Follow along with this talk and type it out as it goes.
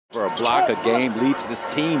For a block, a game leads this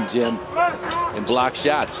team, Jim, in block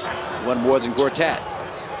shots. One more than Gortat.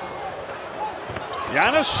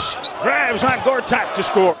 Giannis drives on Gortat to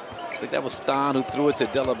score. I think that was Stan who threw it to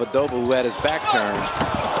Dellavedova, who had his back turned.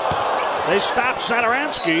 They stop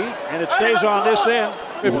Satoransky, and it stays on this end.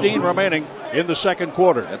 15 remaining in the second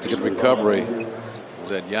quarter. That's a good recovery. Was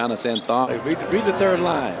that Giannis and Thon? Read the third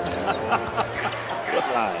line. Good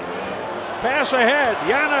line. Pass ahead.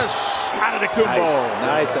 Giannis. Antetokounmpo.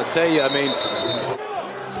 Nice. I'll tell you, I mean.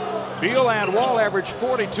 Beal and Wall average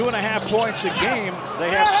 42.5 points a game. They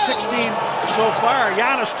have 16 so far.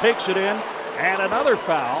 Giannis takes it in. And another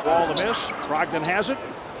foul. Wall to miss. Brogdon has it.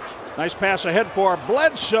 Nice pass ahead for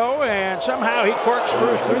Bledsoe. And somehow he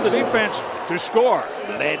corkscrews through the defense to score.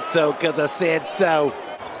 Bledsoe, because I said so.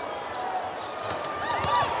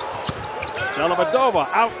 Dellavedova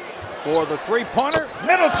out for the three-pointer.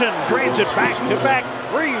 Middleton drains it back-to-back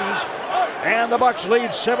threes. And the Bucks lead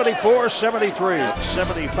 74-73.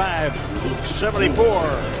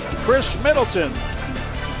 75-74. Chris Middleton.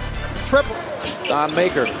 Triple. Don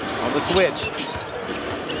Maker on the switch.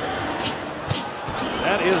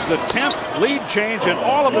 That is the 10th lead change, and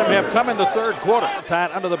all of them have come in the third quarter. Tied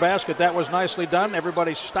under the basket. That was nicely done.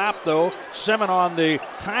 Everybody stopped, though. Simmons on the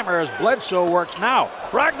timer as Bledsoe works now.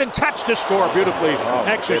 Brogdon cuts to score beautifully.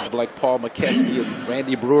 Excellent. Like Paul McKeskey and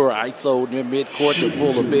Randy Brewer ISO near midcourt to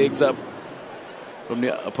pull the bigs up from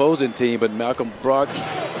the opposing team, but Malcolm Brogdon.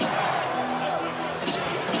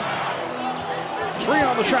 3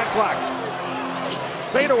 on the shot clock.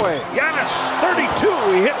 Fade away. Giannis,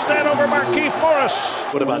 32. He hits that over Markieff Morris.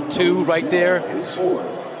 What about 2 right there?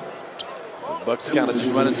 Bucks kind of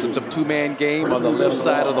just running some two-man game on the left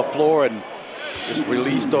side of the floor and just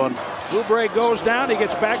released on. Oubre goes down. He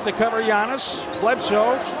gets back to cover Giannis.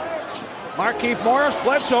 Bledsoe. Markieff Morris.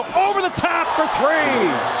 Bledsoe over the top for 3.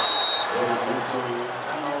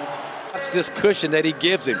 That's this cushion that he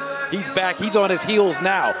gives him. He's back. He's on his heels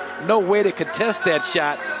now. No way to contest that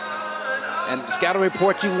shot. And scouting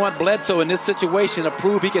report, you want Bledsoe in this situation to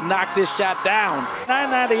prove he can knock this shot down.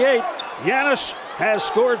 9:98. Giannis has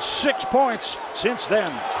scored 6 points since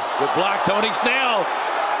then. Good block, Tony Snell.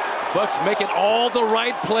 Bucks making all the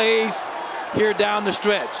right plays here down the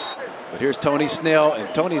stretch. But here's Tony Snell,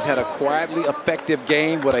 and Tony's had a quietly effective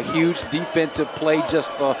game with a huge defensive play,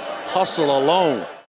 just the hustle alone.